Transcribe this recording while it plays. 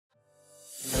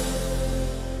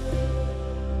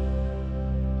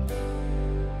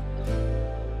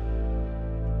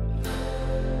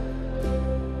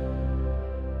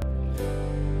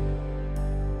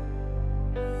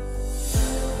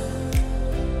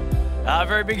A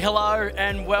very big hello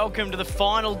and welcome to the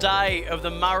final day of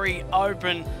the Murray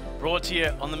Open, brought to you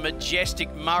on the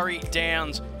majestic Murray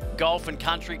Downs Golf and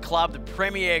Country Club, the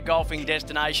premier golfing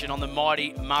destination on the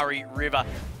mighty Murray River.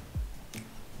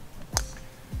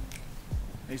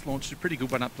 He's launched a pretty good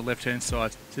one up the left-hand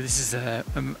side. So this is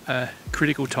a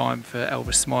critical time for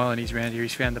Elvis Smile in his round here.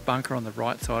 He's found the bunker on the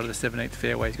right side of the 17th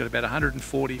fairway. He's got about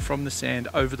 140 from the sand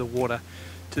over the water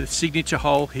to the signature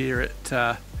hole here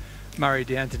at Murray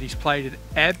Downs, and he's played an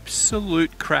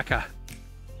absolute cracker.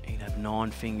 He'd have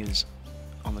 9 fingers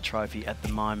on the trophy at the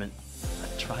moment.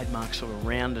 A trademark sort of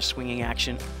rounder swinging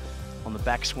action on the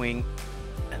backswing,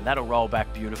 and that'll roll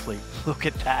back beautifully. Look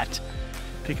at that.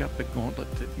 Pick up the gauntlet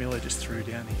that Miller just threw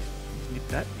down. He's nipped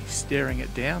that. He's staring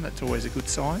it down. That's always a good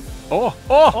sign.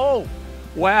 Oh!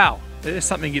 Wow. There's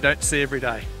something you don't see every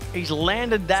day. He's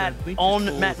landed that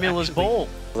on Matt Miller's ball.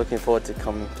 Looking forward to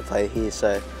coming to play here.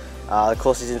 So the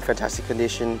course is in fantastic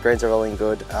condition. Greens are rolling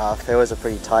good. Fairways are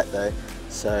pretty tight though.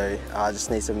 So I just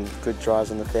need some good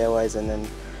drives on the fairways and then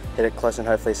hit it close and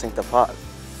hopefully sink the putt.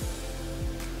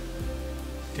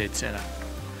 Dead centre.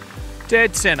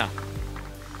 Dead centre.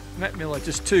 Matt Miller,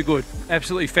 just too good.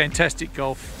 Absolutely fantastic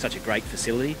golf. Such a great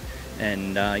facility,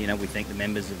 and you know, we thank the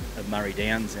members of Murray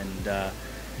Downs and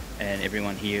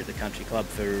everyone here at the Country Club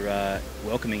for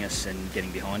welcoming us and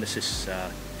getting behind us this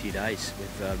few days.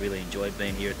 We've really enjoyed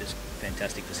being here at this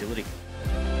fantastic facility.